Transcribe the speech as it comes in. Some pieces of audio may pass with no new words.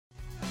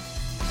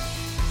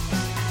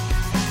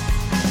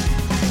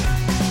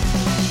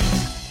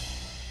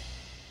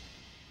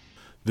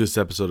This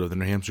episode of the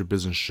New Hampshire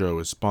Business Show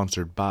is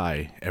sponsored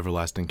by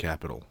Everlasting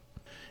Capital.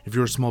 If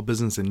you're a small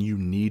business and you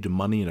need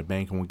money and a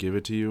bank won't give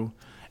it to you,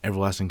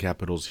 Everlasting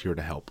Capital is here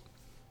to help.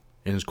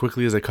 In as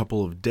quickly as a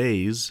couple of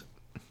days,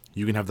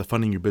 you can have the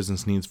funding your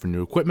business needs for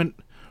new equipment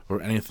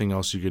or anything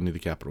else you need the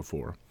capital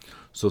for.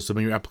 So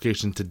submit your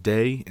application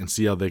today and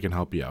see how they can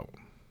help you out.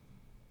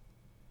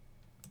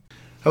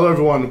 Hello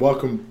everyone,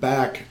 welcome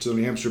back to the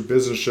New Hampshire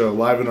Business Show,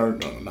 live in our,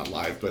 no, not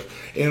live, but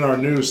in our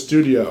new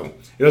studio.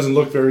 It doesn't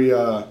look very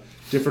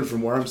different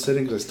from where I'm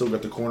sitting because I still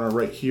got the corner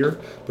right here.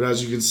 But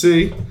as you can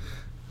see,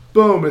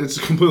 boom, it's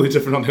completely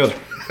different on the other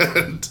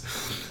end.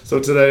 So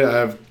today I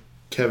have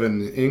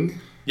Kevin Ng.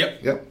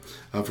 Yep.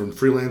 From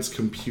Freelance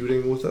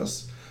Computing with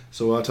us.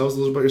 So tell us a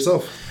little about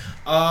yourself.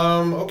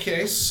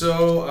 Okay,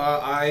 so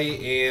I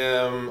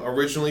am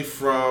originally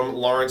from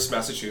Lawrence,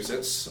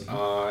 Massachusetts,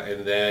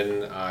 and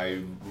then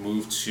I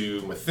moved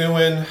to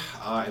Methuen,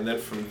 and then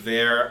from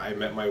there I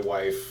met my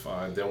wife.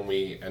 Then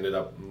we ended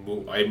up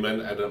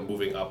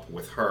moving up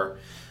with her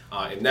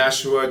in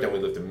Nashua. Then we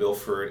lived in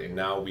Milford, and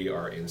now we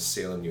are in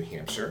Salem, New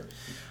Hampshire.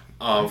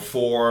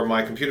 For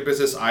my computer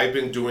business, I've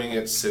been doing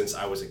it since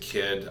I was a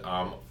kid.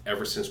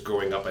 Ever since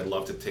growing up, I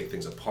love to take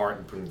things apart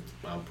and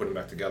put them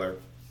back together.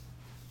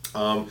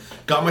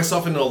 Got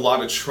myself into a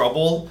lot of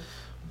trouble.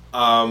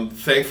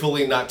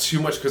 Thankfully, not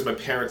too much because my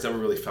parents never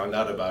really found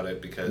out about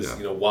it because,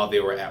 while they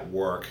were at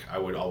work, I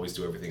would always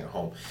do everything at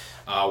home.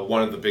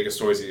 One of the biggest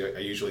stories I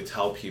usually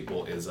tell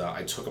people is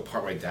I took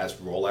apart my dad's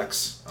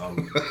Rolex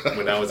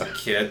when I was a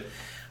kid.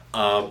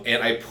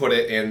 And I put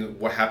it in,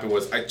 what happened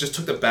was I just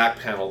took the back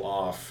panel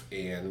off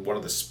and one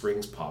of the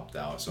springs popped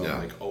out. So I'm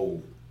like,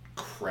 oh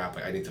crap,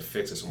 I need to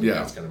fix this. My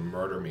dad's going to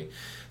murder me.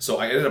 So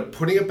I ended up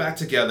putting it back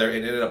together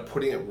and ended up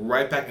putting it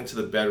right back into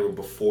the bedroom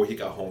before he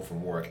got home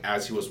from work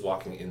as he was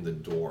walking in the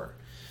door.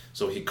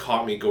 So he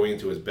caught me going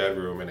into his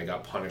bedroom and I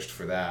got punished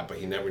for that, but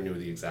he never knew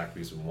the exact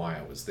reason why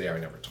I was there. I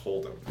never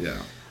told him.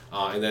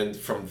 And then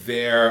from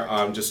there,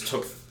 just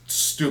took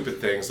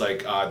stupid things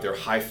like their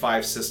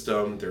hi-fi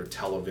system, their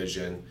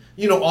television,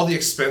 all the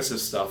expensive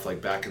stuff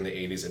like back in the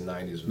 80s and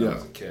 90s when I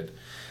was a kid.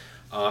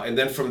 And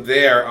then from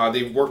there,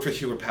 they worked for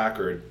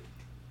Hewlett-Packard.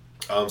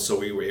 So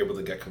we were able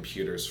to get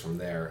computers from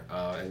there.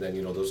 And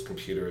then, those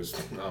computers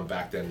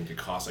back then could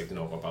cost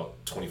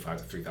about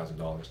 $2,500 to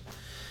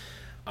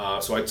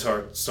 $3,000. So I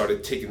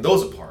started taking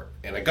those apart.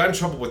 And I got in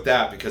trouble with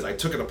that because I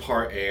took it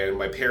apart and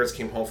my parents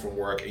came home from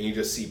work and you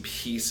just see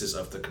pieces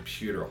of the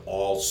computer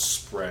all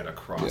spread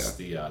across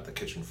the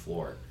kitchen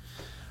floor.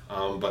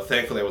 But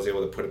thankfully I was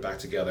able to put it back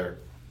together.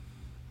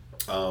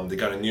 They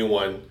got a new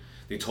one.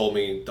 They told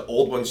me the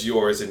old one's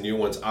yours and new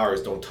one's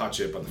ours, don't touch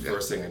it. But the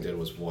first thing I did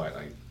was what?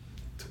 I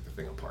took the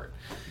thing apart.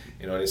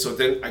 So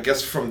then I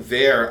guess from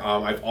there,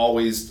 I've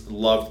always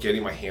loved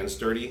getting my hands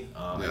dirty.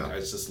 I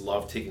just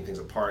love taking things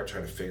apart,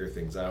 trying to figure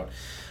things out.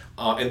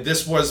 And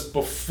this was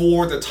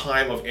before the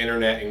time of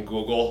internet and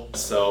Google,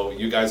 so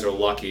you guys are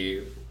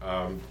lucky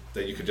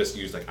that you could just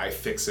use like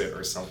iFixit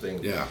or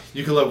something.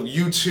 You could love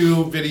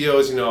YouTube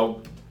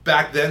videos,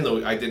 Back then,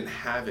 though, I didn't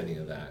have any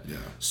of that.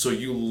 So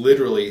you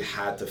literally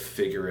had to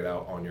figure it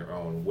out on your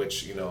own,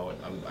 which,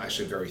 I'm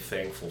actually very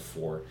thankful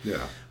for.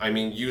 I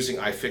mean, using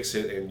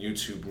iFixit and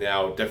YouTube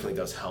now definitely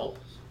does help.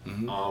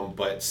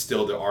 But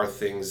still, there are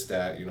things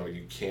that,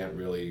 you can't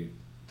really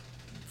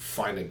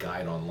find a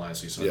guide online,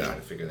 so you sort of try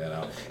to figure that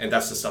out. And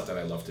that's the stuff that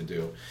I love to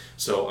do.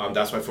 So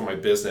that's why for my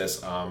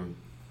business,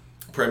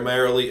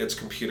 primarily it's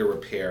computer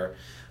repair.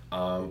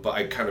 But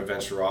I kind of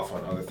venture off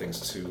on other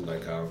things too,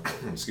 like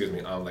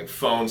like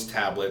phones,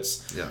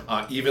 tablets,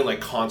 even like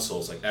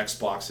consoles, like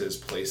Xboxes,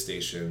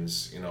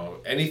 PlayStations,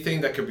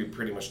 anything that could be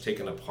pretty much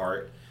taken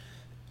apart.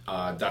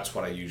 That's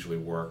what I usually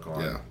work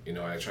on.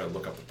 I try to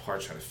look up the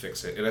parts, try to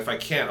fix it, and if I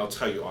can't, I'll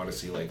tell you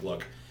honestly, like,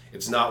 look,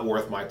 it's not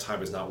worth my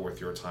time, it's not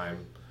worth your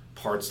time.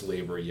 Parts,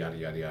 labor, yada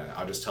yada yada.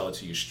 I'll just tell it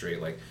to you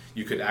straight. Like,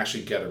 you could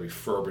actually get a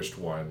refurbished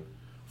one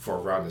for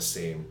around the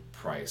same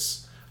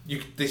price. They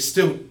could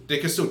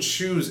still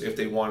choose if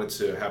they wanted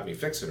to have me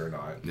fix it or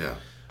not.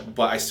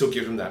 But I still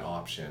give them that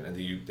option, and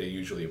they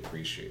usually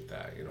appreciate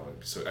that.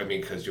 So I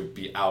mean, because you'll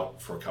be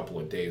out for a couple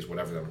of days,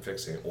 whatever that I'm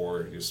fixing,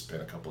 or you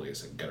spend a couple of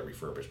days and get a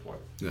refurbished one.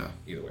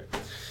 Either way.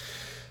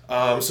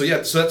 So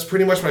that's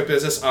pretty much my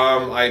business.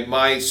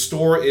 My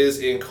store is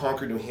in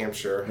Concord, New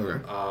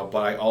Hampshire, but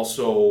I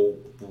also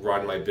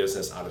run my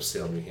business out of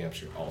Salem, New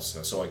Hampshire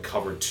also. So I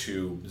cover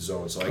two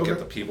zones. So I get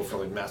the people from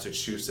like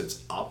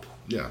Massachusetts up.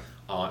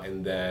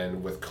 And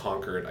then with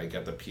Concord, I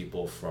get the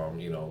people from,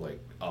 like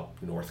up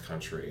North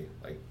Country,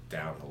 like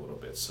down a little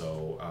bit.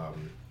 So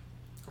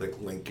like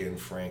Lincoln,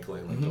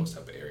 Franklin, like those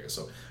type of areas.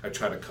 So I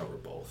try to cover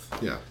both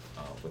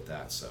with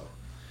that. So,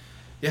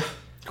 yeah.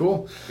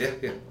 Cool.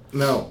 Yeah.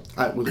 No,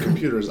 with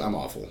computers, I'm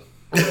awful.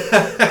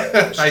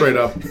 Straight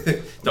up.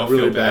 Don't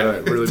really feel bad. At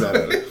it. Really bad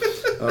at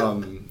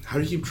it. How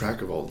do you keep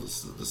track of all the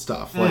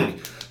stuff? Like,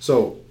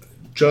 so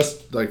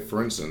just like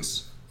for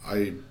instance,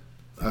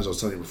 as I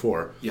was telling you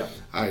before,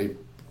 I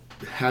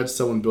had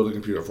someone build a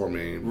computer for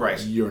me a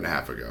year and a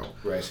half ago.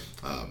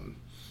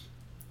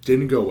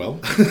 didn't go well.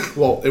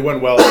 Well, it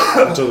went well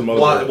until the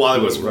motherboard while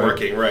it was blew, right?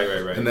 working.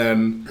 Right. And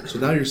then, so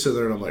now you're sitting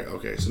there and I'm like,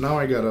 okay, so now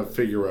I got to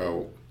figure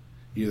out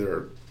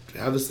either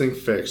have this thing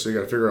fixed, so you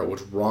got to figure out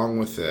what's wrong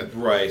with it.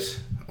 Right.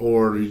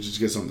 Or you just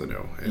get something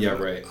new. And Yeah,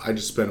 right. I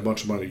just spent a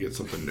bunch of money to get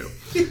something new.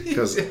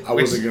 Because I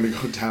wasn't going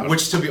to go down.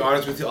 Which, to be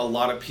honest with you, a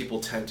lot of people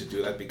tend to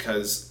do that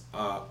because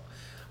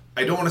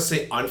I don't want to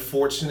say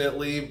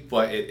unfortunately,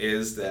 but it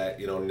is that,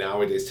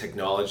 nowadays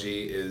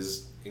technology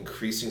is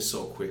increasing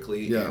so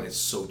quickly and it's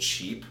so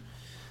cheap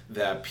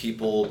that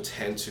people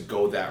tend to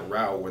go that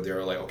route where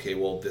they're like, okay,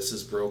 well, this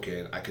is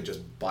broken. I could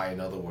just buy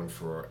another one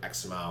for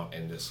X amount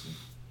and just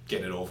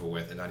get it over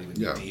with and not even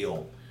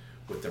deal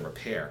with the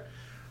repair.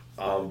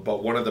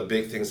 But one of the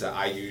big things that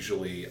I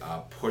usually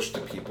push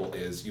to people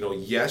is,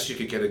 yes, you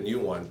could get a new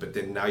one, but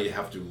then now you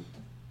have to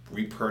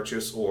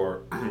repurchase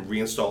or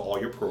reinstall all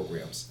your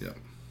programs. Yeah.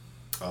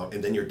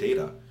 And then your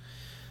data.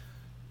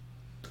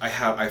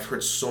 I've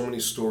heard so many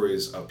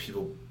stories of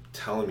people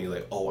telling me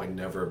like, oh, I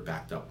never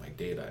backed up my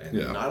data.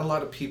 And not a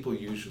lot of people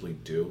usually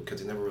do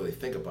because they never really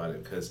think about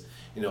it because,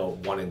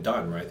 one and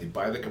done, right? They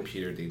buy the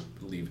computer, they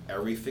leave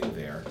everything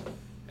there,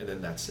 and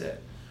then that's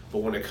it. But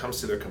when it comes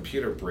to their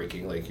computer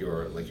breaking, like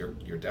your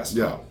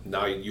desktop,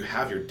 now you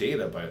have your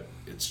data, but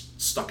it's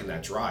stuck in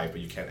that drive, but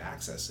you can't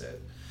access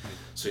it.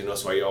 So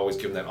so I always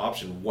give them that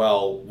option.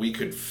 Well, we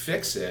could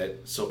fix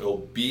it so it'll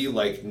be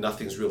like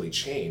nothing's really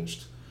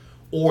changed,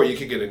 or you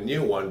could get a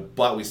new one,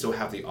 but we still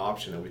have the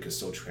option and we could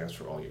still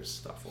transfer all your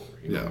stuff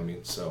over. You know what I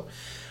mean? So,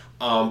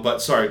 but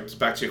sorry,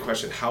 back to your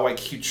question, how I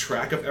keep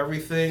track of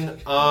everything.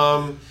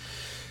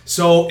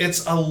 So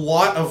it's a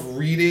lot of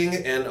reading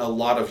and a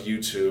lot of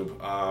YouTube.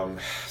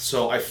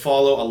 So I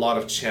follow a lot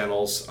of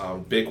channels.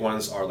 Big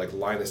ones are like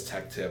Linus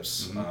Tech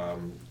Tips,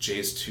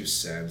 Jay's 2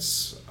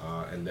 Cents,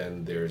 and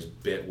then there's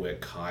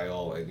Bitwit,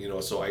 Kyle,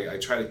 and so I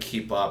try to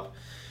keep up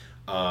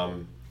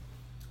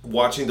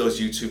watching those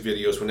YouTube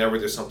videos whenever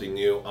there's something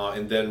new,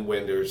 and then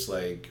when there's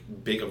like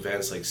big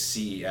events like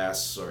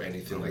CES or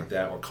anything like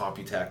that, or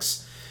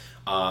Computex.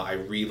 I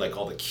read like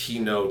all the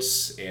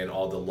keynotes and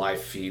all the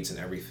live feeds and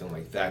everything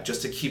like that,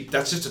 just to keep.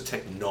 That's just a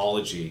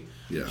technology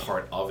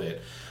part of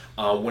it.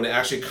 When it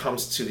actually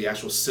comes to the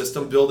actual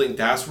system building,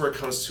 that's where it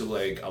comes to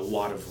like a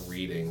lot of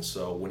reading.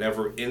 So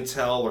whenever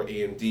Intel or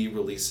AMD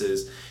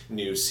releases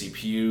new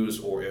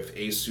CPUs, or if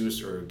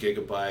Asus or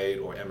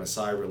Gigabyte or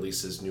MSI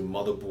releases new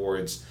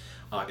motherboards,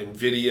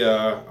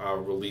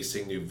 NVIDIA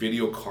releasing new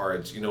video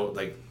cards,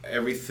 like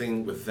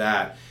everything with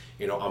that.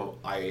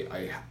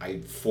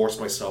 I force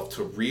myself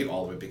to read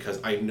all of it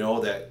because I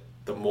know that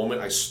the moment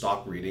I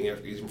stop reading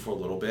it, even for a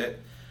little bit,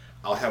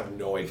 I'll have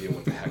no idea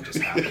what the heck just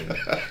happened.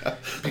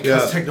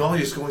 Because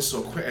technology is going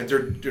so quick, and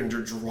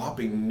they're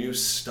dropping new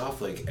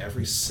stuff like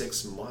every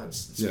 6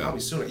 months. It's probably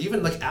sooner.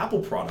 Even like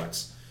Apple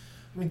products.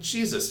 I mean,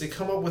 Jesus, they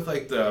come up with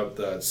like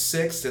the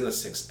 6, then the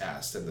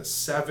 6S, then the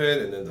 7,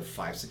 and then the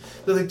 5.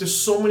 They're like, there's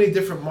so many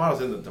different models,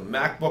 and the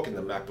MacBook, and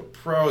the MacBook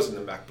Pros, and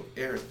the MacBook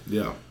Airs.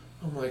 Yeah.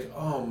 I'm like,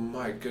 oh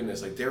my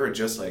goodness, like they were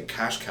just like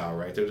cash cow,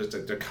 right? They're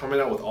just they're coming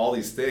out with all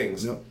these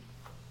things. Yep.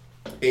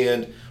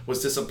 And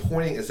what's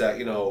disappointing is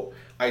that,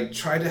 I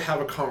tried to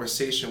have a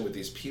conversation with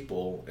these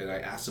people and I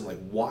asked them like,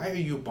 why are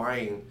you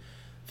buying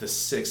the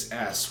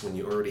 6S when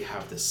you already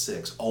have the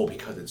 6? Oh,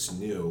 because it's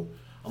new.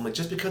 I'm like,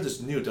 just because it's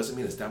new doesn't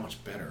mean it's that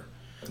much better.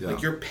 Yeah.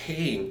 Like you're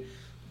paying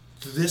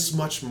this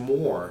much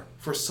more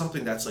for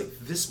something that's like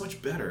this much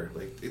better.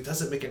 Like it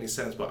doesn't make any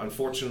sense, but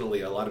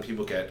unfortunately a lot of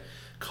people get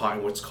caught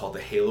in what's called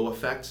the halo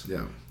effect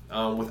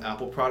with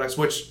Apple products,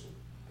 which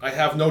I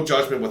have no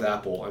judgment with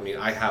Apple. I mean,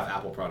 I have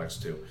Apple products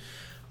too,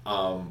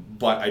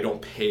 but I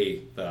don't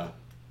pay the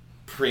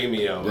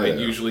premium. I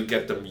usually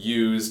get them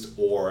used,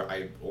 or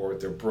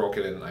they're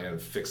broken and I am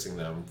fixing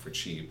them for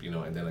cheap,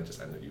 and then I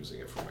just end up using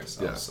it for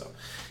myself. So,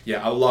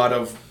 a lot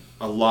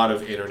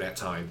of internet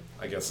time,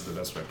 I guess is the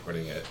best way of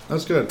putting it.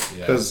 That's good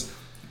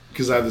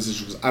because I have this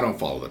issue because I don't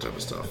follow that type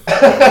of stuff.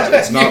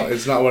 It's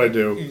not what I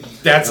do.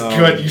 That's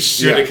good. You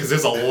should, because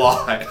there's a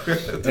lot.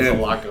 There's a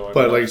lot going on.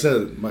 But like I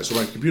said, my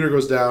computer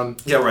goes down.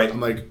 Yeah, right. I'm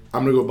like,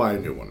 I'm going to go buy a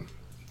new one.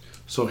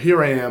 So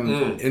here I am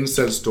in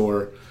said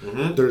store.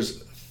 Mm-hmm.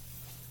 There's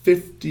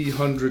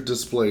 100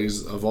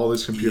 displays of all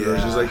these computers.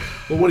 Yeah. He's like,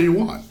 well, what do you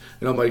want?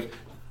 And I'm like,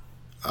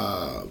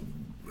 I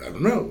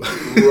don't know.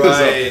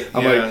 Right. So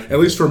I'm like, at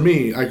least for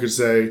me, I could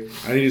say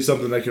I needed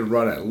something that can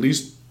run at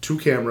least 2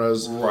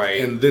 cameras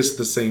and this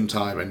the same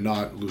time and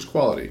not lose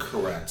quality.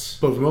 Correct.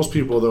 But for most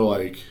people, they're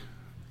like,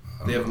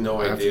 they have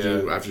no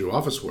idea. I have to do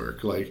office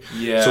work. Like,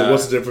 so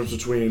what's the difference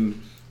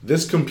between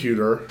this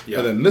computer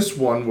and then this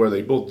one where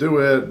they both do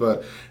it,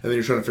 and then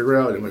you're trying to figure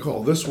out, and I'm like,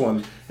 oh, this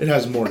one, it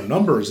has more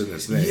numbers in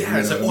its name. Yeah,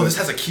 it's like, oh, this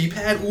has a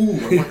keypad? Ooh,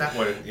 I want that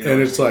one.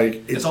 And it's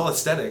like... It's all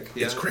aesthetic.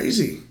 It's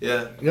crazy.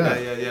 Yeah,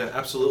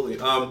 absolutely.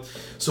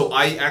 So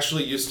I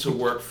actually used to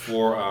work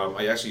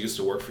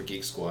for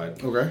Geek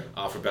Squad. Okay.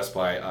 For Best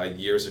Buy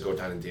years ago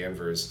down in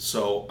Danvers.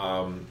 So...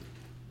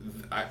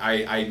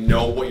 I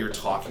know what you're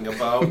talking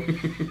about,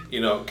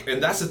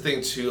 and that's the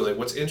thing too. Like,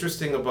 what's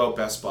interesting about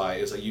Best Buy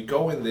is like you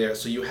go in there,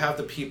 so you have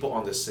the people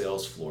on the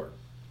sales floor,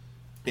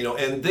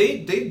 And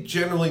they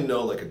generally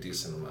know like a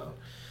decent amount.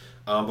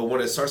 But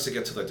when it starts to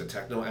get to like the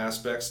techno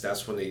aspects,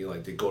 that's when they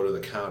go to the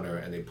counter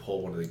and they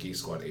pull one of the Geek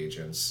Squad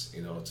agents.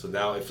 So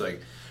now if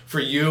like for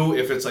you,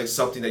 if it's like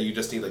something that you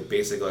just need like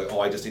basic, like,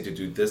 oh, I just need to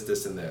do this,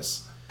 this, and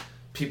this,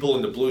 people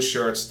in the blue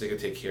shirts, they can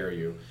take care of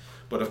you.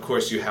 But of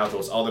course, you have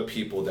those other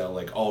people that are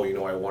like, oh,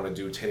 I want to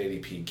do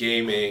 1080p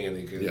gaming, and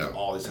they can do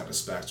all these type of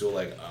specs. They're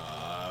like,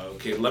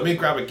 okay, let me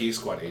grab a Geek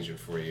Squad agent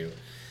for you,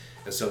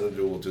 and some of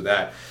them will do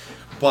that.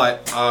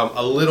 But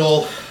a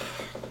little,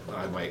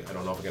 I don't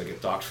know if I'm gonna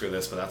get docked for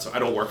this, but I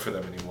don't work for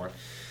them anymore.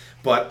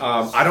 But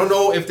I don't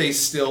know if they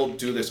still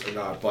do this or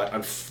not. But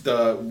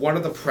one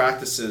of the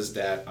practices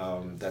that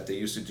they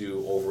used to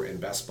do over in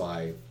Best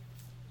Buy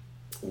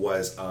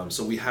was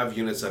so we have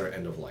units that are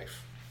end of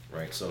life,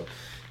 right? So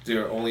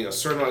there are only a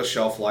certain amount of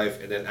shelf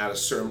life, and then at a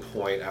certain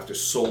point, after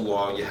so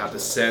long, you have to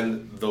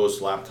send those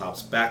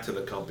laptops back to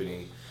the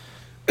company.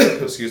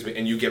 Excuse me,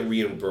 and you get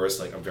reimbursed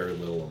like a very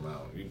little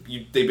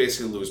amount. They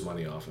basically lose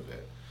money off of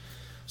it.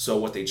 So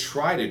what they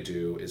try to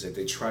do is that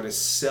they try to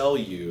sell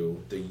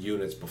you the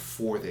units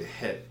before they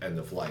hit end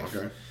of life.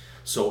 Okay.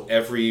 So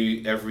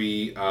every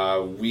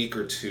week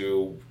or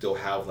two, they'll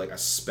have like a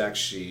spec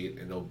sheet,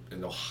 and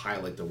they'll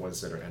highlight the ones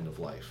that are end of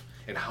life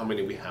and how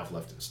many we have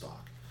left in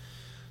stock.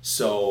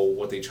 So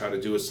what they try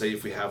to do is say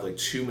if we have like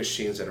 2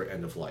 machines that are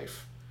end of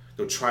life,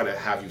 they'll try to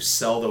have you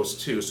sell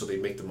those 2 so they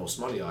make the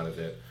most money out of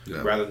it,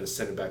 rather than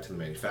send it back to the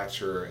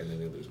manufacturer and then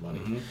they lose money.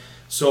 Mm-hmm.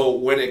 So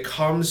when it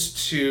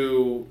comes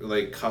to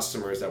like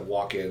customers that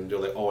walk in, they're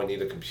like, oh, I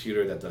need a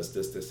computer that does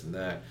this, this, and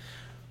that.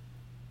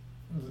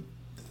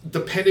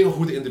 Depending on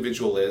who the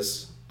individual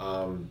is,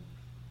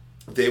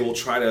 they will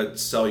try to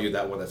sell you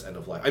that one that's end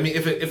of life. I mean,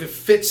 if it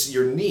fits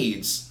your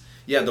needs,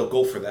 yeah, they'll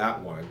go for that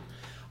one.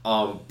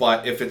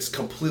 But if it's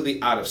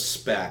completely out of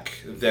spec,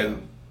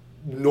 then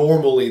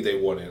normally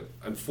they wouldn't.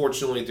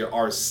 Unfortunately, there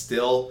are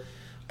still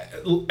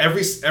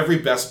every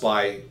Best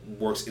Buy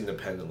works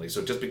independently.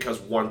 So just because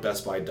one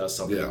Best Buy does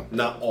something,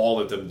 not all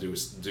of them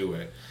do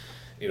it.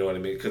 You know what I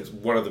mean? Because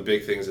one of the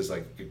big things is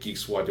like Geek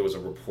Squad. There was a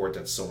report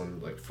that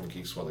someone like from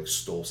Geek Squad like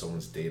stole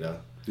someone's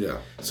data. Yeah.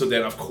 So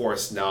then, of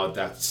course, now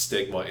that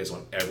stigma is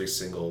on every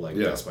single like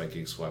Best Buy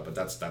Geek Squad. But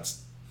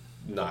that's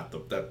not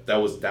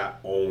that was that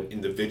own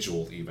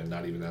individual, even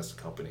not even as a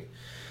company.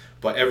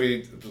 But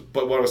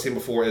what I was saying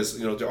before is,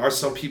 there are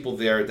some people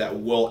there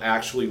that will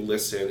actually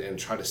listen and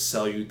try to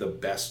sell you the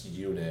best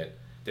unit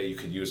that you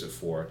could use it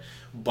for.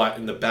 But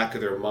in the back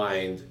of their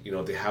mind,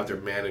 they have their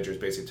managers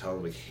basically telling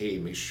them like, hey,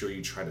 make sure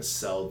you try to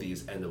sell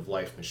these end of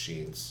life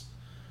machines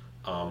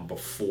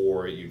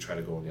before you try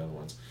to go on the other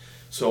ones.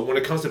 So when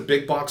it comes to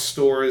big box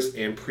stores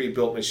and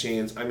pre-built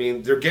machines, I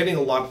mean, they're getting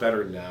a lot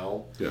better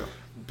now. Yeah.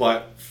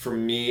 But for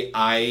me,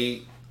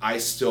 I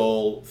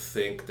still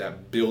think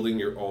that building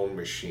your own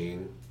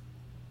machine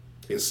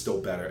is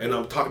still better. And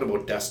I'm talking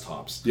about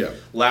desktops. Yeah.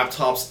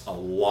 Laptops, a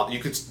lot. You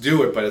could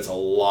do it, but it's a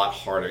lot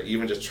harder.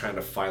 Even just trying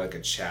to find like a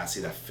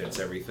chassis that fits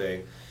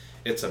everything,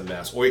 it's a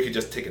mess. Or you could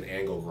just take an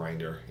angle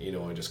grinder,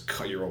 and just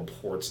cut your own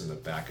ports in the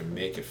back and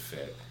make it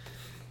fit.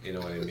 You know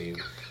what I mean?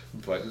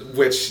 But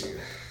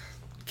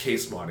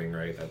case modding,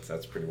 right?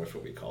 That's pretty much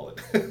what we call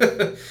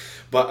it.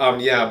 But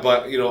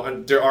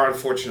there are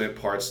unfortunate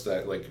parts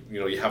that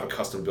you have a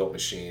custom built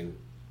machine.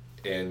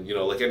 And,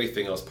 like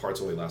anything else,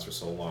 parts only last for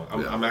so long.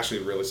 I'm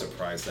actually really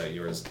surprised that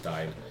yours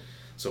died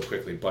so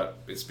quickly, but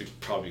it's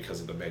probably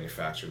because of the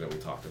manufacturer that we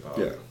talked about.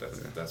 Yeah.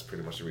 That's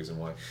pretty much the reason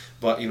why.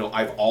 But,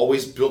 I've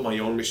always built my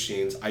own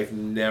machines. I've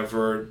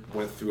never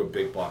went through a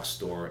big box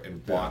store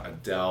and bought a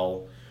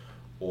Dell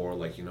or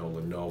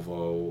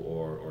Lenovo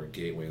or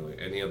Gateway,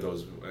 like any of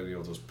those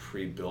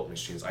pre-built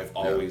machines. I've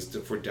always,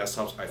 for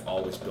desktops, I've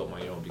always built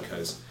my own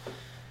because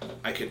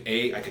I could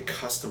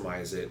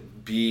customize it.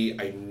 B,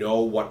 I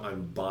know what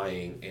I'm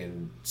buying,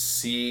 and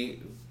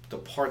C, the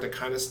part that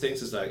kind of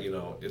stinks is that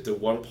if the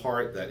one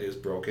part that is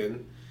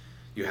broken,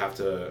 you have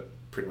to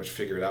pretty much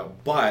figure it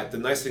out. But the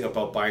nice thing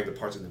about buying the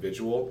parts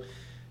individual,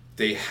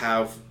 they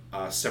have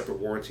separate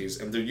warranties,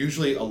 and they're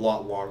usually a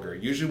lot longer.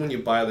 Usually, when you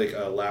buy like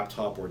a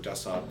laptop or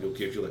desktop, they'll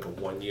give you like a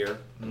 1 year,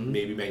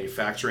 maybe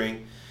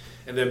manufacturing,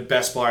 and then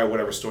Best Buy or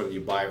whatever store that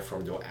you buy it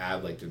from, they'll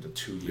add like the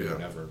 2 year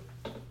whatever.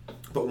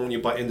 But when you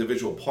buy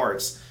individual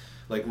parts,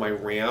 like my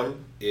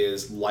RAM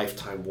is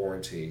lifetime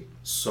warranty.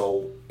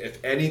 So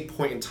if any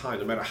point in time,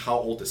 no matter how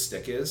old the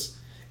stick is,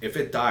 if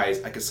it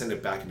dies, I can send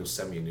it back and they'll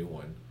send me a new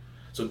one.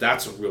 So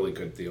that's a really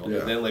good deal. Yeah.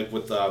 And then like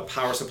with the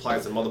power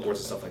supplies and motherboards and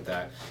stuff like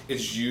that,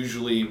 it's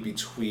usually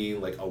between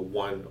like a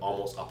 1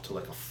 almost up to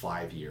like a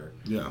 5 year.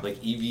 Yeah.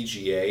 Like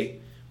EVGA,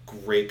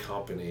 great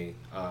company.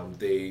 I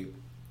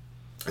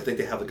think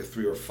they have like a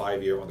 3 or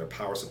 5 year on their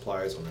power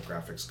supplies, on their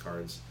graphics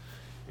cards.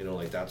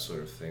 Like that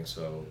sort of thing.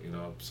 So,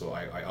 so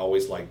I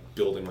always like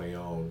building my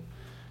own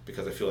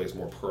because I feel like it's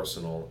more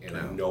personal and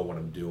I know what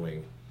I'm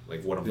doing,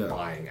 like what I'm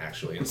buying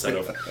actually, instead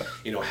of,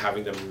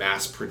 having them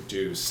mass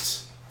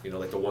produced,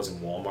 like the ones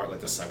in Walmart, like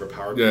the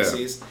CyberPower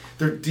PCs.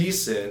 They're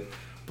decent,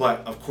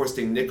 but of course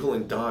they nickel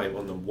and dime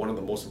on one of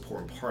the most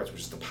important parts,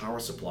 which is the power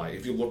supply.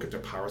 If you look at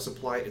their power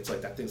supply, it's like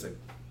that thing's like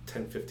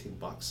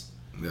 $10-15.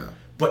 Yeah.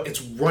 But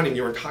it's running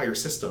your entire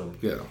system.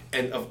 Yeah.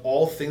 And of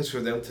all things for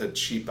them to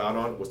cheap out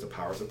on was the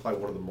power supply,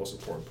 one of the most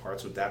important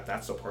parts. So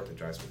that's the part that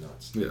drives me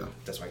nuts. Yeah.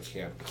 That's why I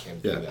can't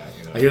do that.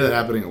 You know? I hear that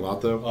happening a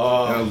lot though.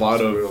 Oh, and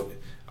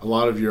a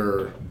lot of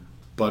your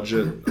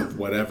budget of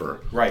whatever.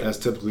 Right. That's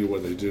typically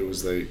what they do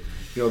is they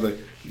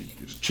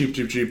cheap,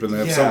 and they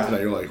have Yeah. something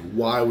that you're like,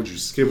 why would you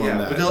skim on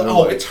that? But they're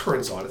like, it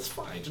turns on, it's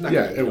fine. You're not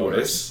Yeah, gonna it notice.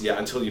 works. Yeah,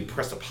 until you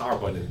press the power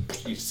button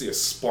and you see a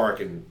spark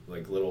and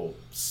like little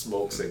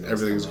smoke signals.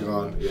 Everything's come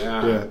gone. on.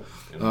 Yeah.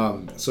 You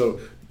know? So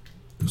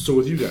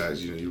with you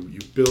guys, you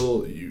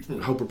build, you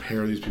help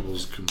repair these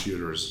people's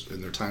computers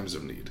in their times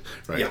of need,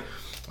 right? Yeah.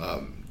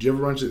 Do you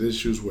ever run into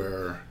issues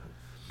where,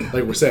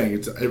 like we're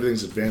saying,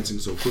 everything's advancing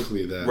so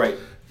quickly that Right.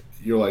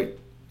 you're like,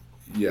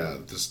 yeah,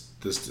 this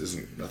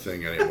isn't a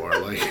thing anymore.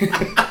 Like,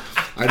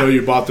 I know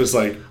you bought this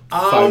like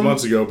 5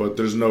 months ago, but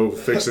there's no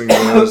fixing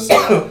this.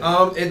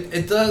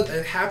 It does.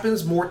 It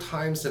happens more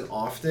times than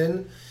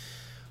often,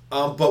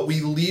 but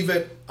we leave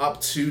it up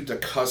to the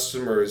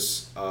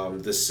customer's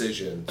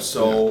decision.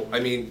 So I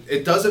mean,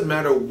 it doesn't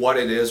matter what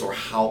it is or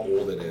how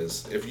old it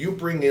is. If you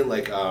bring in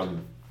like,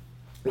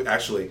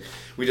 actually,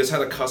 we just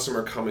had a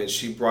customer come in.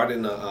 She brought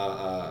in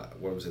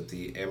what was it?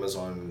 The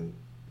Amazon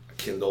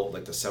Kindle,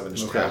 like the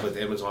 7-inch tablet,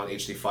 the Amazon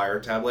HD Fire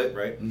tablet,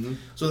 right? Mm-hmm.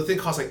 So the thing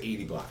costs like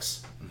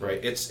 $80,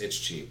 right? It's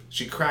cheap.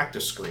 She cracked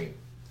the screen.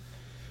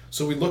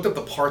 So we looked up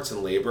the parts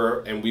and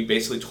labor, and we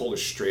basically told her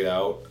straight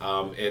out,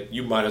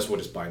 you might as well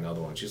just buy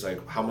another one. She's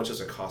like, how much does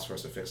it cost for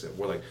us to fix it?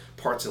 We're like,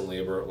 parts and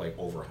labor, like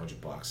over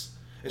 $100.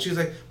 And she's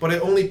like, but I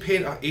only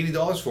paid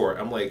 $80 for it.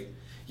 I'm like,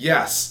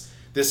 yes.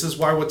 This is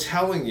why we're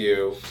telling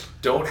you,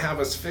 don't have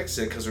us fix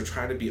it because we're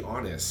trying to be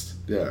honest.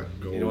 Yeah.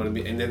 You know what I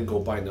mean? And then go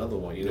buy another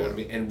one. You know what I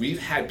mean? And we've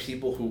had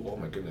people who, oh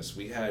my goodness,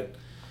 we had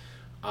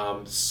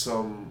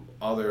some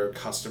other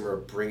customer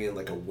bring in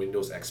like a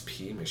Windows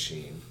XP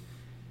machine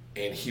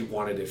and he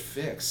wanted it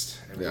fixed.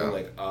 And we're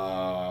like,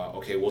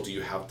 okay, well, do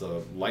you have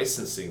the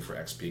licensing for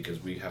XP?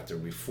 Because we have to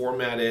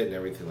reformat it and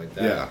everything like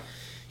that. Yeah.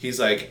 He's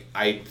like,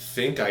 I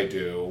think I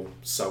do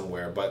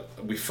somewhere, but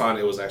we found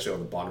it was actually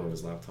on the bottom of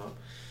his laptop.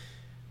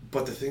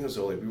 But the thing is,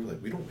 though, like, we were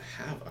like, we don't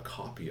have a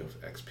copy of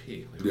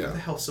XP. Like, who the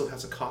hell still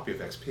has a copy of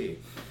XP?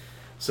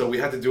 So we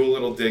had to do a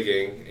little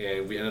digging,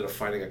 and we ended up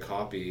finding a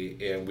copy.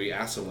 And we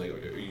asked him, like,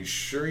 are you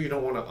sure you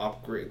don't want to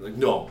upgrade? Like,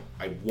 no,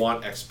 I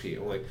want XP.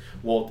 And we're like,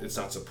 well, it's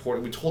not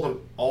supported. We told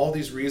him all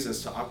these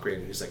reasons to upgrade,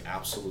 and he's like,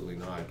 absolutely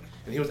not.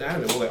 And he was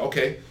adamant. We're like,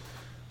 okay.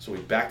 So we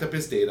backed up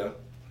his data,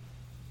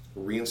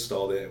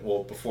 reinstalled it.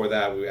 Well, before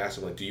that, we asked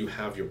him, like, do you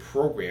have your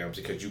programs?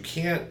 Because you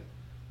can't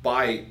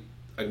buy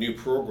a new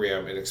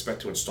program and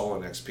expect to install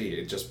an XP.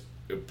 It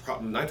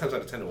 9 times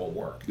out of 10 it won't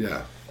work.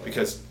 Yeah.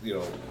 Because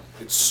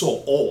it's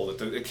so old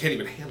that it can't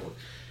even handle it.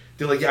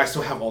 They're like, yeah, I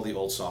still have all the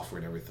old software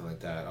and everything like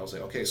that. I was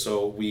like, okay,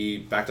 so we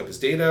backed up his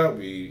data,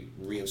 we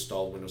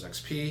reinstalled Windows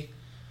XP,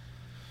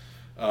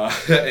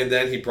 and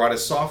then he brought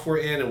his software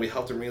in and we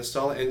helped him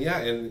reinstall it.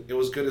 And it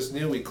was good as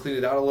new. We cleaned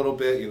it out a little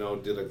bit. We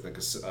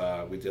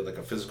did like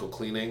a physical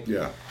cleaning.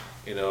 Yeah.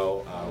 Like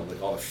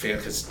all the fan,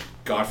 because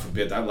God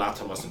forbid, that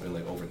laptop must have been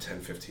like over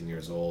 10, 15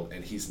 years old,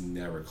 and he's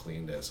never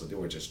cleaned it. So there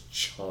were just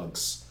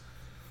chunks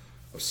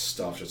of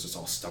stuff just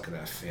all stuck in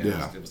that fan.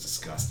 Yeah. It was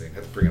disgusting. I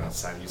had to bring it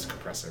outside and use a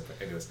compressor. But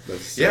anyways,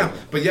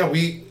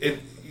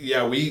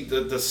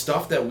 the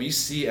stuff that we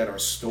see at our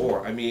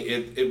store, I mean,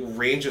 it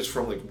ranges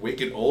from like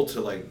wicked old to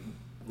like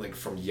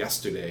from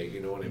yesterday, you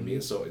know what I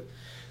mean? So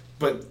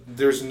but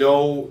there's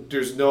no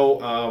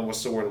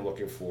what's the word I'm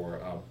looking for?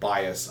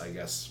 Bias, I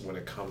guess, when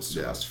it comes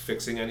to us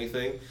fixing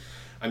anything.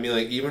 I mean,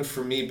 like, even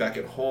for me back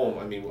at home,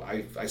 I mean,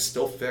 I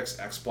still fix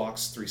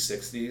Xbox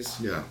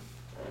 360s. Yeah.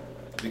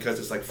 Because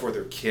it's like for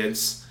their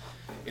kids.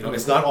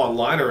 It's not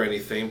online or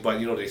anything, but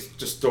they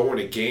just throw in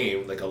a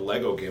game, like a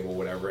Lego game or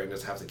whatever, and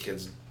just have the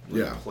kids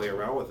play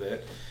around with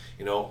it.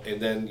 And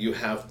then you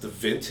have the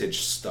vintage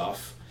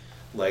stuff.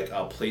 Like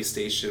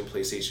PlayStation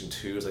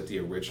 2s, like the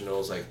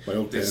originals, like my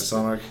old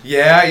Panasonic.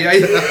 Yeah.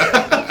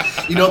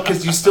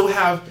 Because you still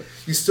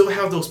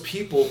have those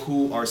people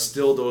who are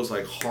still those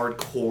like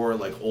hardcore,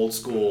 like old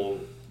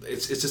school.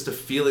 It's just a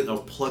feeling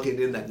of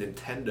plugging in that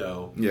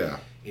Nintendo. Yeah.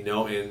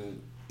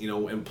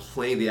 And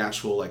playing the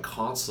actual like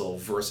console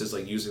versus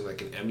like using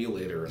like an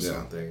emulator or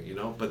something.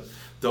 But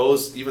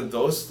those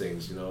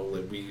things,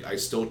 like I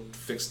still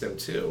fix them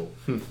too,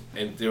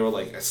 and they were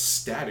like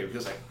ecstatic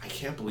because like, I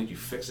can't believe you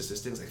fixed this.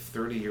 This thing's like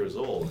 30 years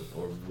old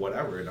or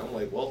whatever, and I'm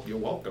like, well, you're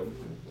welcome,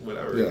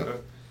 whatever. Yeah.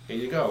 Here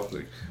you go.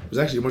 It was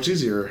actually much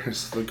easier.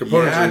 The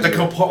components.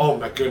 Oh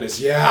my goodness,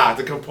 yeah.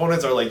 The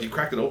components are like you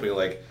crack it open,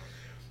 like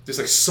there's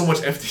like so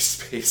much empty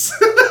space.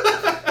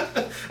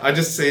 I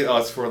just say,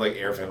 it's for like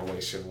air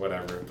ventilation,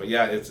 whatever. But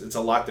yeah, it's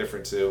a lot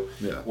different too.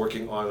 Yeah.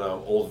 Working on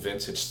old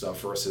vintage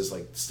stuff versus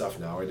like stuff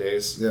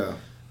nowadays. Yeah.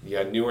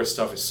 Yeah, newer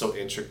stuff is so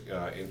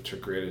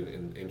integrated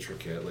and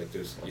intricate. Like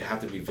you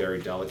have to be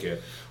very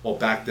delicate. Well,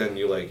 back then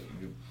you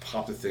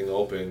pop the thing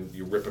open,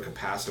 you rip a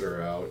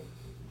capacitor out,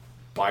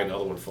 buy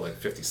another one for like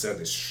 50 cents,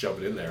 they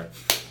shove it in there.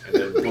 and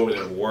then boom, and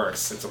it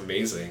works. It's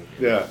amazing.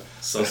 Yeah.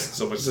 So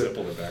much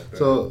simpler back then.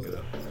 So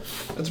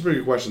that's a pretty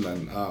good question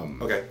then.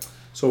 Okay.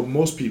 So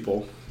most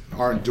people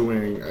aren't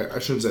doing, I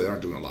shouldn't say they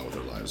aren't doing a lot with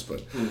their lives,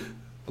 but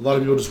a lot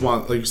of people just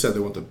want, like you said, they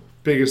want the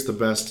biggest, the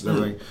best, and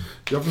everything.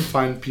 Do you often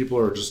find people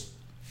are just,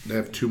 they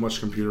have too much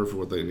computer for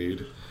what they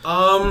need?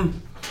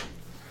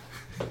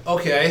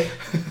 Okay.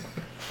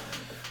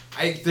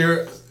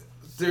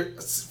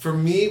 For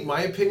me,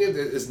 my opinion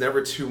is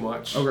never too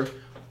much. Okay.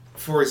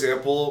 For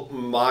example,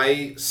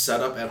 my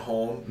setup at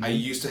home, I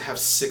used to have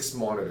 6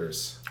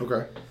 monitors.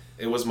 Okay.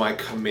 It was my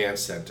command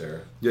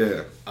center.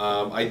 Yeah.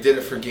 I did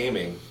it for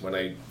gaming when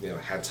I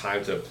had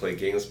time to play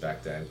games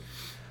back then.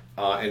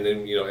 And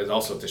then, it's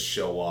also to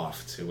show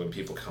off to when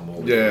people come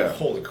over. Yeah. Like,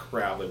 holy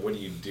crap, like, what do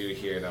you do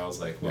here? And I was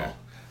like, well,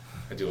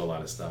 I do a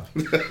lot of stuff.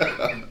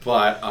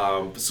 But,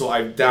 so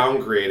I've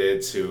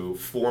downgraded to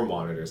 4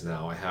 monitors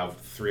now. I have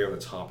 3 on the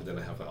top, and then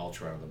I have the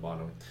Ultra on the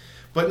bottom.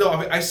 But no,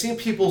 I've seen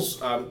people's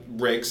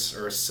rigs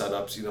or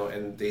setups,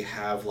 and they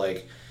have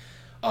like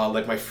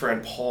my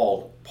friend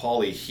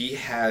Paulie, he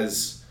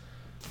has,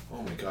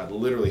 oh my God,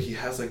 literally, he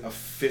has like a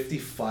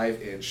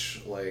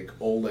 55-inch like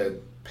OLED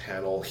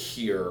panel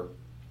here,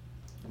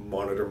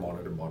 monitor.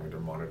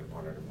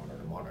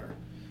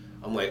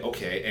 I'm like,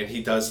 okay, and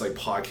he does like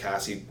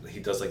podcasts, he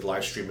does like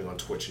live streaming on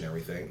Twitch and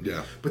everything.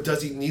 Yeah. But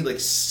does he need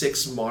like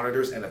 6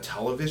 monitors and a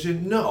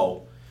television?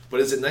 No. But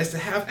is it nice to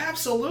have?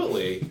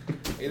 Absolutely.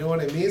 You know what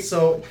I mean?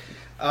 So,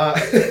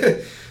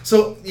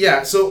 so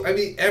I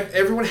mean,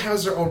 everyone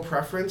has their own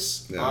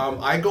preference. Yeah.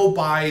 I go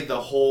by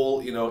the whole,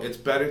 it's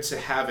better to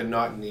have and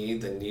not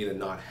need than need and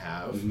not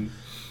have. Mm-hmm.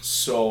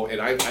 So, and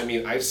I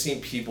mean, I've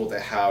seen people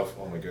that have,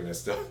 oh my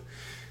goodness,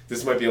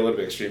 this might be a little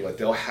bit extreme. Like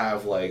they'll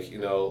have like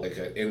like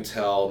an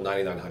Intel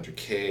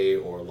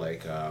 9900K or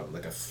like a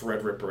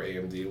Threadripper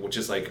AMD, which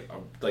is like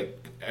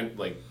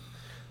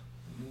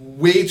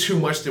way too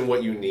much than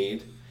what you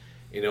need.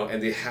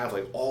 And they have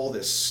like all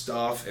this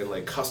stuff and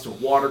like custom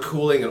water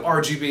cooling and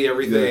RGB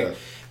everything,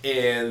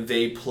 and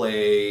they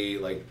play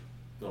like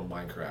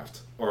Minecraft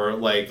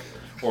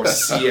or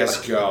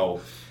CS:GO,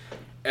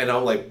 and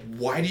I'm like,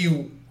 why do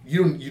you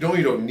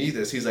don't need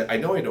this? He's like, I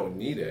know I don't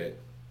need it,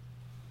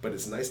 but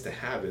it's nice to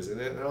have, isn't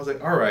it? And I was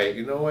like, all right,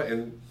 you know what?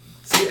 And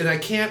see, and I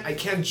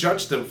can't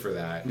judge them for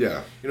that.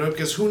 Yeah.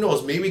 Because who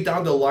knows? Maybe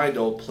down the line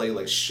they'll play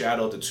like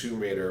Shadow the Tomb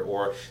Raider,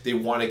 or they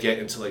want to get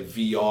into like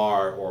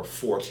VR or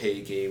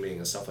 4K gaming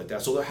and stuff like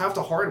that. So they'll have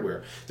the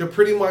hardware. They're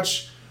pretty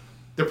much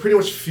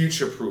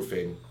future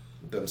proofing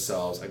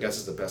themselves, I guess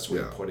is the best way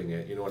of putting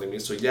it. You know what I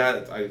mean? So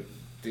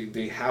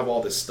they have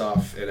all this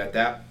stuff, and at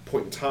that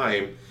point in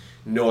time,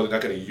 no, they're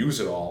not going to use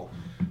it all.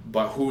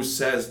 But who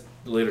says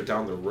later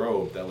down the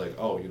road that like,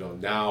 oh,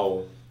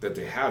 now that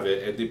they have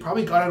it, and they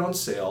probably got it on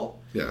sale.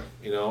 Yeah.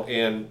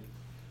 And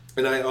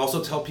I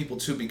also tell people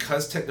too,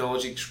 because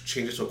technology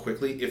changes so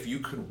quickly, if you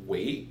could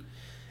wait,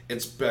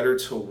 it's better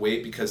to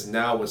wait, because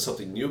now when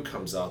something new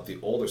comes out, the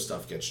older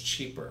stuff gets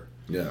cheaper.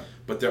 Yeah.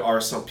 But there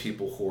are some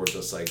people who are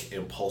just like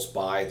impulse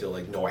buy. They're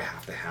like, no, I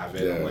have to have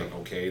it. Yeah. I'm like,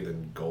 okay,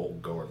 then go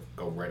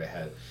right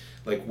ahead.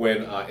 Like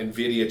when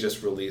Nvidia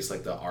just released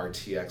like the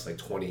RTX like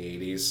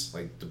 2080s,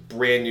 like the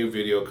brand new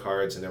video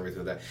cards and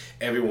everything like that,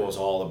 everyone was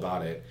all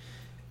about it.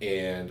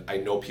 And I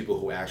know people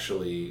who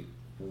actually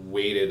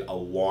waited a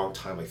long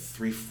time, like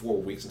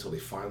 3-4 weeks, until they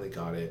finally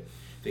got it.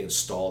 They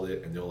installed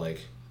it, and they're like,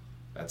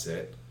 that's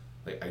it.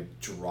 Like, I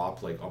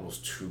dropped like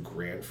almost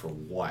 $2,000 for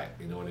what?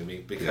 You know what I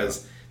mean?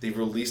 Because they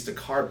released a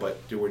card,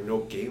 but there were no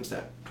games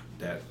that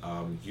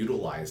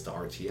utilized the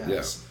RTX.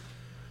 Yeah.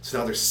 So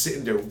now they're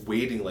sitting there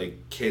waiting,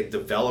 like, can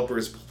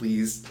developers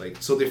please,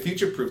 like, so they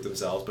future-proof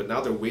themselves, but now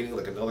they're waiting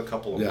like another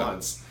couple of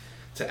months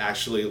to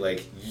actually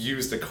like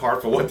use the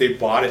card for what they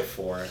bought it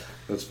for.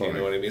 That's funny. You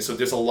know what I mean? So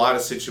there's a lot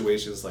of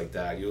situations like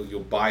that. You'll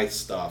buy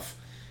stuff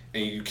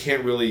and you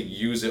can't really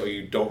use it, or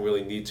you don't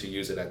really need to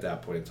use it at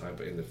that point in time,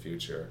 but in the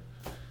future,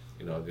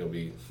 there'll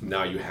be,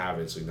 now you have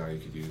it, so now you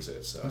could use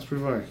it. So That's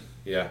pretty funny.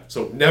 Yeah.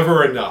 So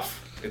never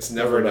enough. It's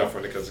never enough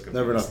when it comes to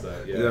computers.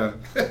 Never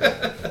enough.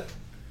 Yeah.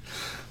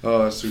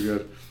 Oh, that's too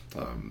good.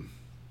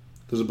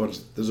 There's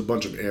a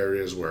bunch of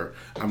areas where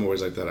I'm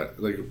always like that.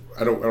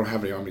 I don't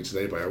have any on me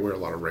today, but I wear a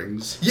lot of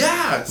rings.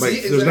 Yeah. Like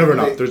see, there's never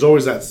enough. There's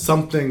always that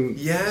something.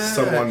 Yeah.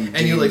 Someone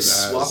and you like deems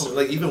swap as- them,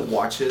 like even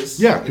watches.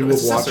 Yeah, people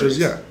with watches. accessories.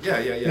 Yeah.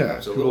 Yeah. Yeah,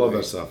 people love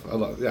that stuff. I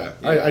love. Yeah,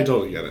 I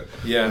totally get it.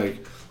 Yeah.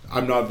 Like,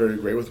 I'm not very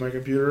great with my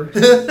computer.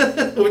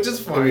 Which is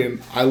fine. I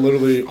mean, I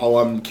literally, all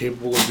I'm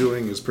capable of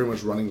doing is pretty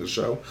much running the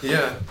show.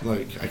 Yeah.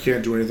 Like, I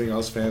can't do anything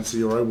else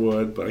fancy, or I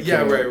would, but I Yeah,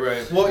 can't.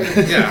 right. Well,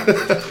 yeah,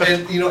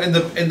 and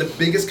and the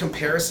biggest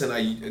comparison,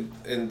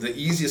 and the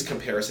easiest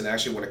comparison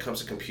actually when it comes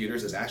to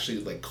computers is actually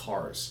like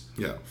cars.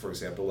 Yeah. For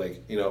example,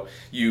 like you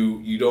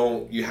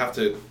have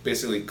to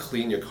basically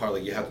clean your car,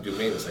 like you have to do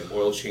maintenance, like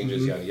oil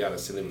changes, yada yada.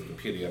 Same thing with the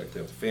computer, you got to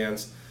clean up the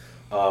fans.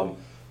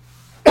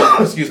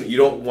 Excuse me, you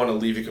don't want to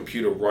leave your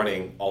computer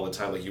running all the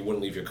time, like you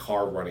wouldn't leave your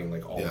car running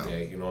like all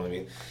day, you know what I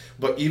mean?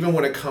 But even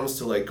when it comes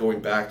to like going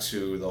back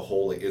to the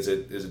whole, like, is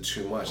it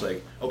too much?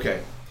 Like,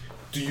 okay,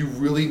 do you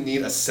really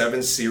need a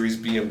 7 Series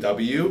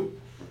BMW?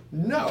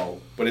 No.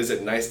 But is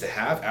it nice to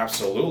have?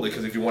 Absolutely.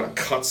 Because if you want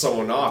to cut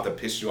someone off that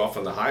pissed you off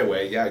on the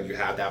highway, yeah, you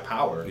have that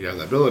power. You have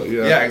that ability,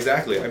 yeah. Yeah,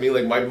 exactly. I mean,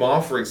 like my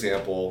mom, for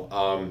example,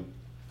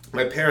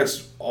 my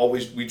parents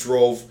we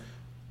drove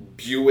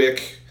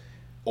Buick,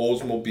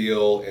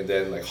 Oldsmobile, and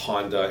then like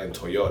Honda and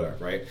Toyota,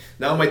 right?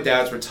 Now my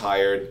dad's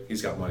retired.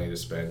 He's got money to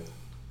spend.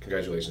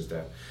 Congratulations,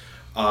 Dad.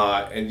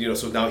 And, you know,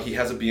 so now he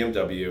has a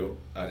BMW,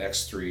 an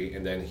X3,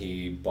 and then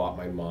he bought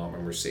my mom a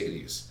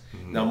Mercedes.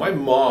 Mm-hmm. Now my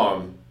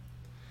mom,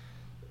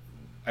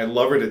 I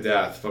love her to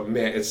death, but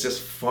man, it's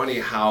just funny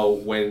how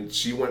when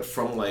she went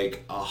from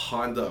like a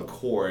Honda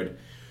Accord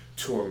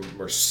to a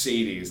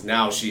Mercedes,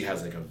 now she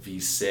has like a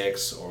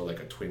V6 or like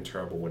a twin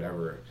turbo,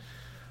 whatever.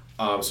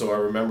 So I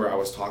remember I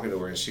was talking to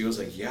her and she was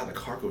like, yeah, the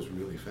car goes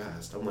really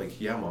fast. I'm like,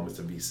 yeah, Mom, it's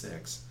a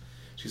V6.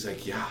 She's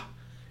like, yeah,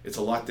 it's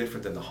a lot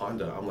different than the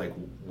Honda. I'm like,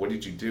 what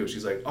did you do?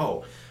 She's like,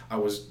 oh,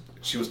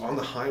 she was on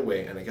the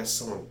highway and I guess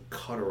someone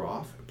cut her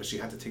off, but she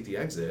had to take the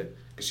exit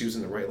because she was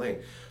in the right lane.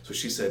 So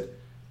she said,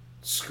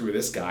 screw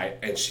this guy,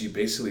 and she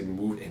basically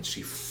moved and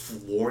she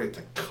floored it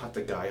to cut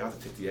the guy off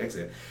to take the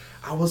exit.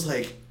 I was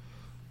like,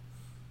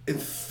 in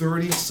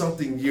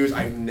 30-something years,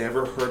 I've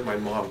never heard my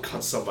mom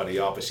cut somebody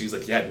off, but she's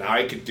like, yeah, now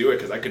I could do it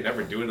because I could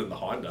never do it in the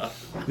Honda.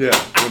 Yeah,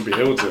 you wouldn't be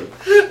able to.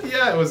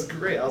 Yeah, it was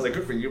great. I was like,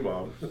 good for you,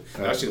 Mom.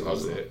 Now she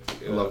loves it.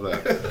 I love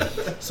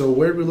that. So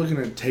where are we looking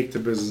to take the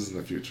business in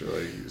the future?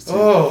 Like,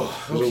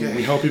 okay.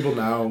 We help people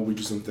now. We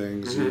do some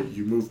things. Mm-hmm.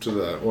 You move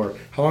to or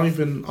how long have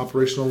you been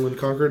operational in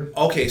Concord?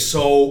 Okay,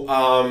 so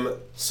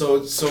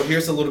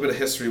here's a little bit of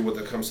history when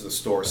it comes to the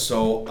store.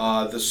 So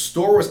the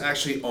store was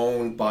actually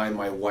owned by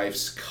my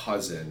wife's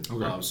cousin.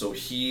 Okay. So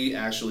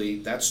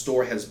that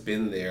store has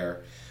been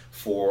there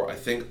for I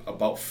think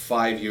about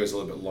 5 years, a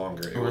little bit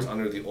longer. It was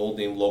under the old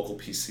name Local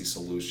PC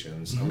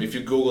Solutions. Mm-hmm. If you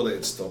Google it,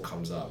 it still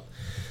comes up.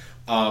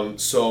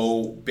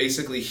 So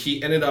basically,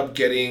 he ended up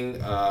getting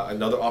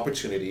another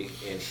opportunity,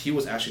 and he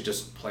was actually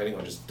just planning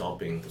on just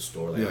dumping the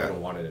store. Like, I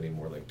don't want it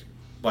anymore.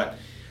 But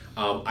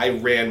I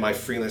ran my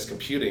freelance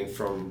computing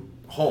from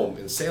home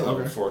in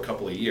Salem for a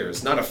couple of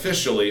years. Not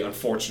officially,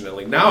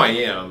 unfortunately. Now I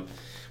am.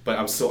 But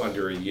I'm still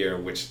under a year,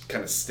 which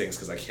kind of stinks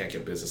because I can't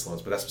get business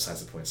loans. But that's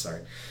besides the point.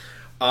 Sorry.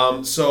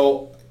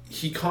 So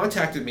he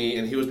contacted me,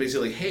 and he was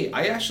basically, "Hey,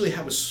 I actually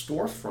have a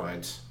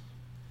storefront.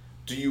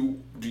 Do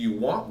you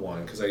want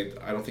one? Because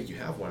I don't think you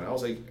have one." I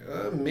was like,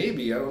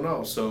 maybe, I don't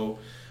know. So,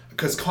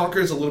 because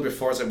Concord is a little bit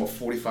far. It's like about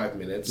 45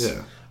 minutes.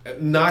 Yeah.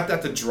 Not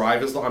that the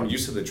drive is long. I'm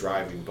used to the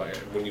driving, but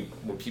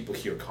when people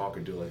hear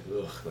Concord, they're like,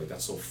 ugh, like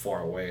that's so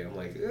far away. I'm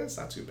like, it's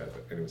not too bad.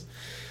 But anyways,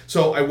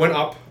 so I went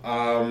up,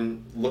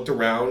 looked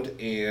around,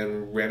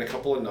 and ran a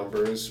couple of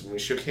numbers. We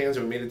shook hands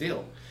and we made a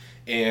deal.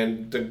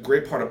 And the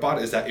great part about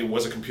it is that it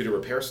was a computer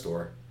repair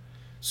store.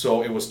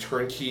 So it was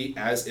turnkey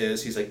as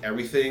is. He's like,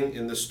 everything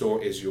in the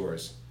store is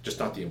yours, just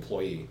not the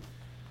employee.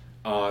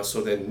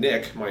 So then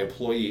Nick, my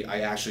employee, I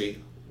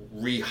actually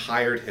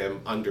rehired him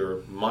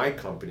under my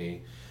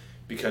company.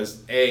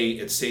 Because A,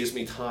 it saves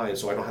me time,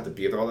 so I don't have to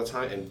be there all the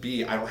time, and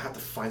B, I don't have to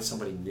find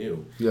somebody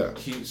new. Yeah.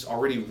 He's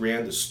already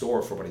ran the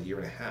store for about a year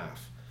and a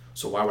half,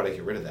 so why would I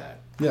get rid of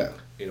that? Yeah.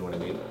 You know what I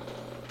mean?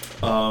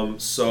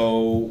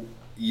 So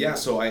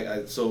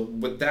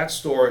with that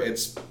store,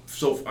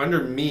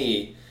 under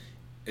me,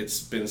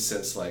 it's been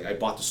since like I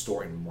bought the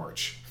store in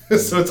March,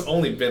 so it's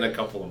only been a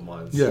couple of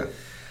months. Yeah.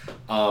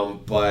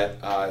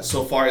 But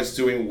so far it's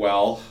doing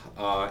well,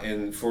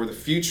 and for the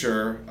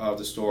future of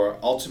the store,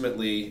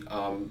 ultimately.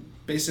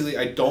 Basically,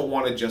 I don't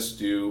want to just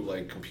do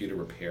like computer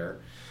repair,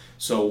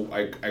 so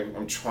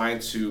I'm trying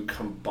to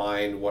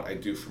combine what I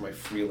do for my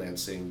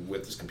freelancing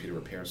with this computer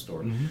repair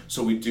store. Mm-hmm.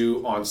 So we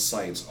do on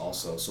sites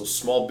also. So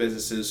small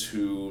businesses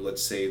who,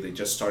 let's say, they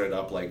just started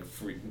up, like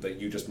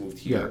you just moved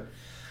here. Yeah.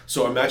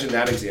 So imagine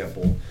that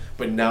example,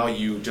 but now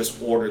you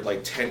just ordered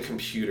like 10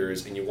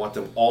 computers and you want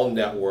them all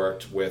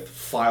networked with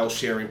file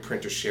sharing,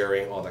 printer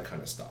sharing, all that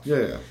kind of stuff.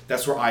 Yeah.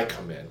 That's where I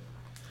come in.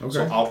 Okay.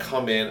 So I'll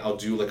come in, I'll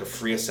do like a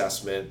free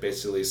assessment,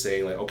 basically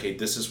saying like, okay,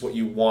 this is what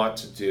you want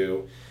to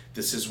do,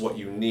 this is what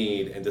you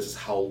need, and this is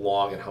how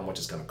long and how much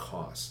it's going to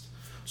cost.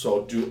 So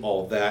I'll do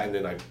all that, and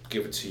then I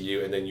give it to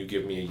you, and then you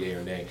give me a yay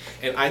or nay.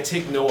 And I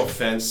take no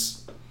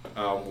offense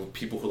with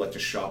people who like to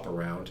shop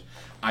around.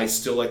 I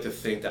still like to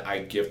think that I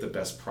give the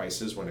best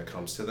prices when it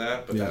comes to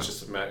that, but that's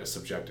just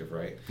subjective,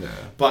 right? Yeah.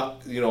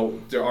 But,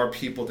 there are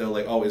people that are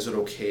like, oh, is it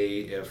okay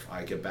if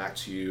I get back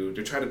to you?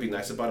 They're trying to be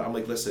nice about it. I'm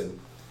like, listen,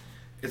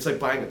 it's like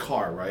buying a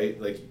car, right?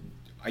 Like,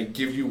 I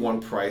give you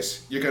one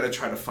price, you're going to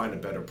try to find a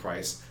better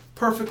price.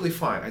 Perfectly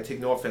fine. I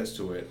take no offense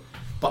to it.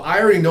 But I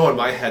already know in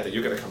my head that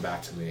you're going to come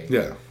back to me.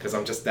 Yeah. Because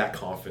I'm just that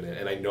confident.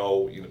 And I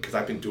know, because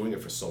I've been doing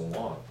it for so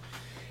long.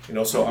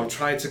 So I'm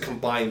trying to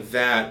combine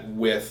that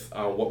with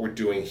what we're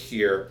doing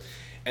here.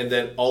 And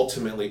then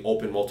ultimately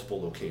open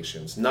multiple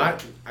locations. I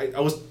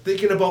was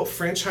thinking about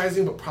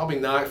franchising, but probably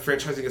not.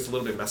 Franchising is a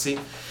little bit messy.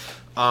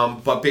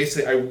 But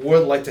basically, I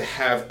would like to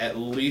have at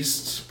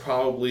least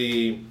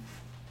probably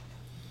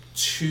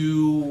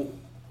 2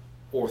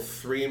 or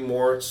 3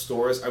 more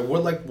stores. I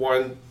would like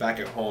one back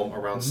at home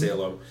around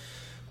Salem.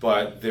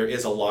 but there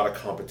is a lot of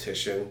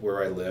competition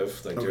where I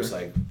live. Like there's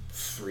Okay. like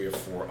 3 or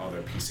 4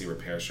 other PC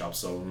repair shops,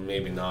 so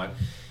maybe not.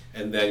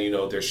 And then,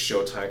 there's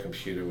Showtime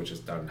Computer, which is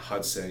down in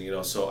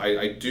Hudson, so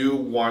I do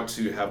want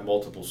to have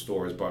multiple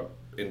stores, but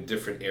in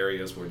different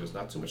areas where there's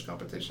not too much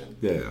competition.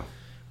 Yeah.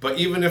 But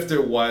even if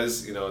there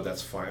was,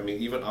 that's fine. I mean,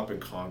 even up in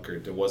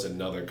Concord, there was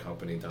another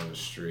company down the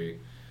street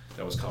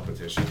that was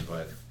competition,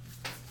 but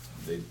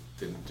they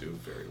didn't do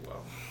very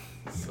well.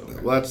 So,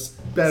 Well, that's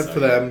bad for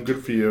them.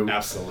 Good for you.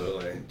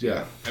 absolutely.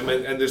 Yeah. I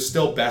mean, and there's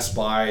still Best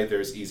Buy,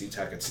 there's Easy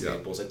Tech at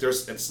Staples. Yeah. Like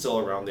it's still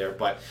around there,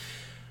 but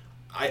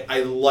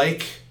I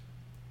like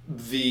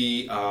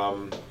the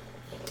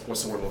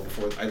what's the word I'm looking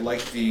for? I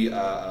like the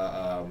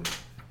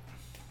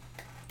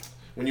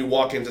when you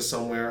walk into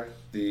somewhere,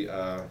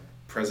 the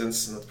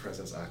presence, not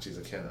presence. Geez,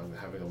 I can't. I'm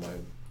having a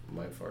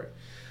mind for it.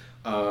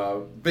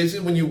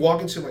 Basically, when you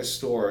walk into my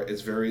store,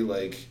 it's very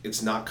like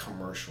it's not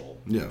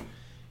commercial. Yeah.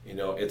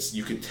 It's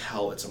you can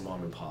tell it's a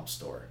mom and pop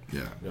store.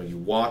 Yeah. You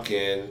walk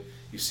in,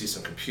 you see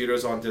some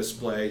computers on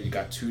display, you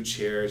got 2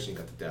 chairs, you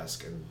got the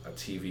desk and a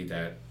TV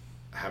that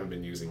I haven't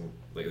been using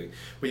lately.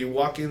 But you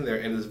walk in there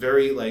and it's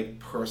very like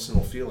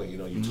personal feeling.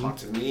 You talk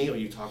to me or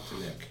you talk to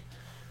Nick.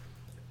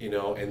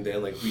 And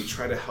then like we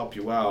try to help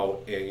you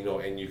out, and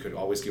and you could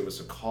always give us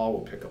a call.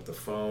 We'll pick up the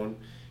phone,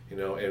 and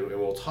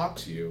we'll talk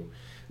to you.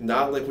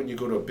 Not like when you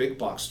go to a big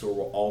box store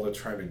where all they're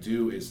trying to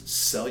do is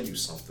sell you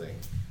something,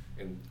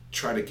 and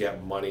try to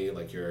get money,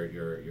 like your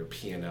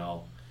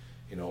P&L,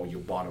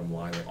 your bottom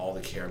line. Like all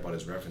they care about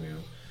is revenue.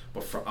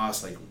 But for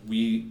us, like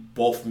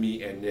both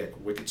me and Nick,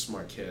 wicked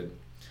smart kid,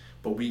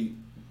 but we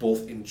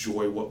both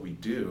enjoy what we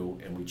do,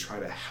 and we try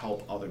to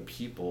help other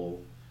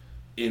people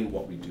in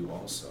what we do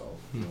also.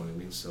 You know what I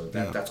mean? So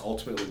that's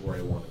ultimately where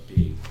I want to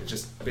be. It's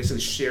just basically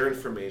share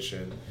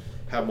information,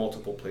 have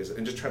multiple places,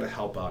 and just try to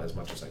help out as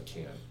much as I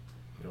can.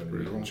 You know what I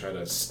mean? And try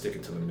to stick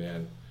it to the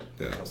man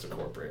when it comes to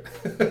corporate.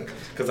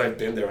 Because I've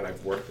been there and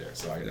I've worked there,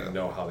 so I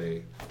know how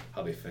they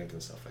think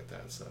and stuff like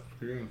that. So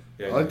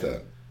I like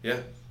that. Yeah.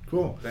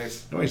 Cool.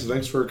 Thanks. Anyway, so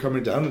thanks for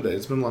coming down today.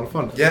 It's been a lot of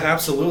fun. Yeah,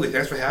 absolutely.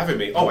 Thanks for having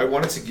me. Oh, I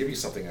wanted to give you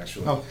something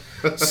actually. Oh.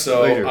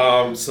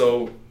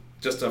 So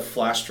just a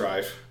flash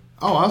drive.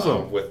 Oh,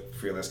 awesome. With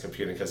freelance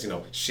computing, because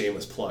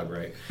shameless plug,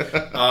 right?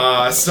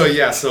 So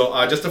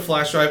just a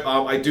flash drive.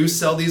 I do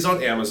sell these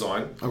on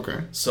Amazon. Okay.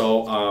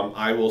 So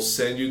I will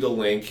send you the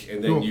link,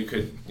 and then Cool. you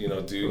could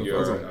do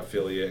your Awesome.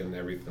 affiliate and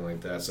everything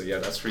like that. So yeah,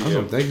 that's for you.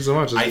 Awesome. Thank you so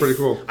much. That's pretty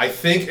cool. I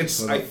think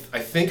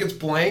it's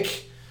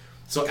blank.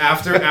 So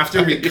after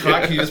we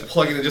cut, can you just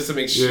plug it in just to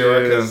make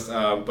sure?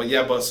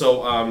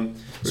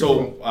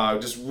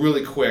 Just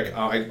really quick,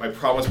 I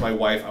promised my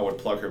wife I would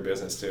plug her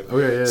business too. Oh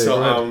yeah.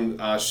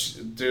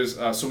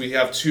 So we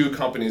have 2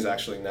 companies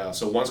actually now.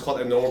 So one's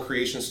called Enomo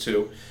Creations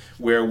 2,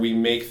 where we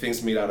make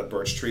things made out of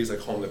birch trees,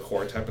 like home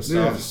decor type of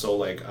stuff. Yeah. So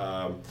like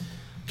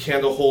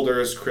candle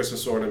holders,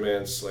 Christmas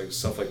ornaments, like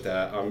stuff like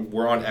that.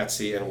 We're on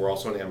Etsy and we're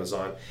also on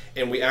Amazon.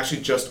 And we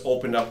actually just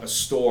opened up a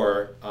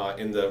store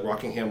in the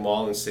Rockingham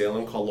Mall in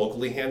Salem called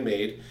Locally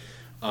Handmade,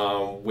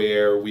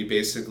 where we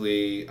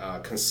basically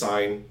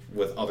consign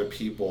with other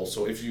people.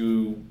 So if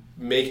you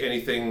make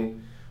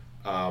anything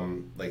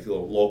like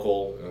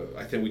local,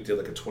 I think we did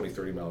like a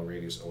 20-30 mile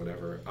radius or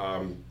whatever.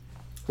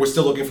 We're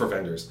still looking for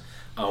vendors.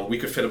 We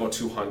could fit about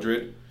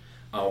 200.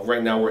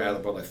 Right now we're at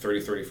about like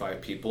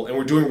 30-35 people, and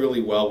we're doing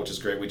really well, which is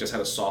great. We just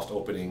had a soft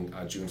opening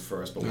June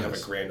 1st, but we have a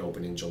grand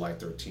opening July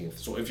 13th.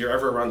 So if you're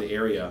ever around the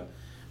area,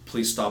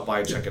 please stop by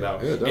and check it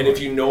out. Yeah, and if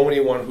you know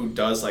anyone who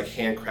does like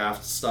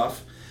handcraft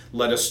stuff,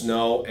 let us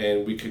know,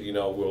 and we could,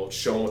 we'll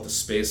show them what the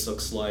space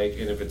looks like,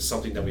 and if it's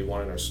something that we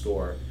want in our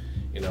store,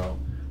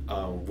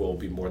 we'll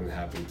be more than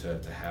happy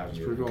to have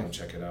you come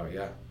check it out.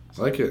 Yeah.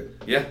 I like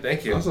it. Yeah,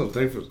 thank you. Awesome.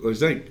 Thanks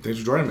for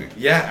joining me.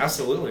 Yeah,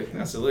 absolutely.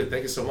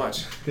 Thank you so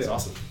much. It's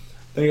awesome.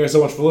 Thank you guys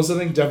so much for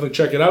listening. Definitely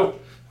check it out.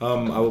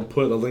 I will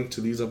put a link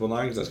to these up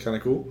online because that's kind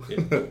of cool.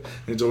 Yeah.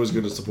 It's always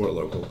good to support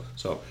local.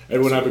 So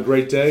everyone have a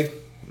great day.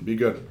 Be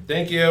good.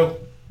 Thank you.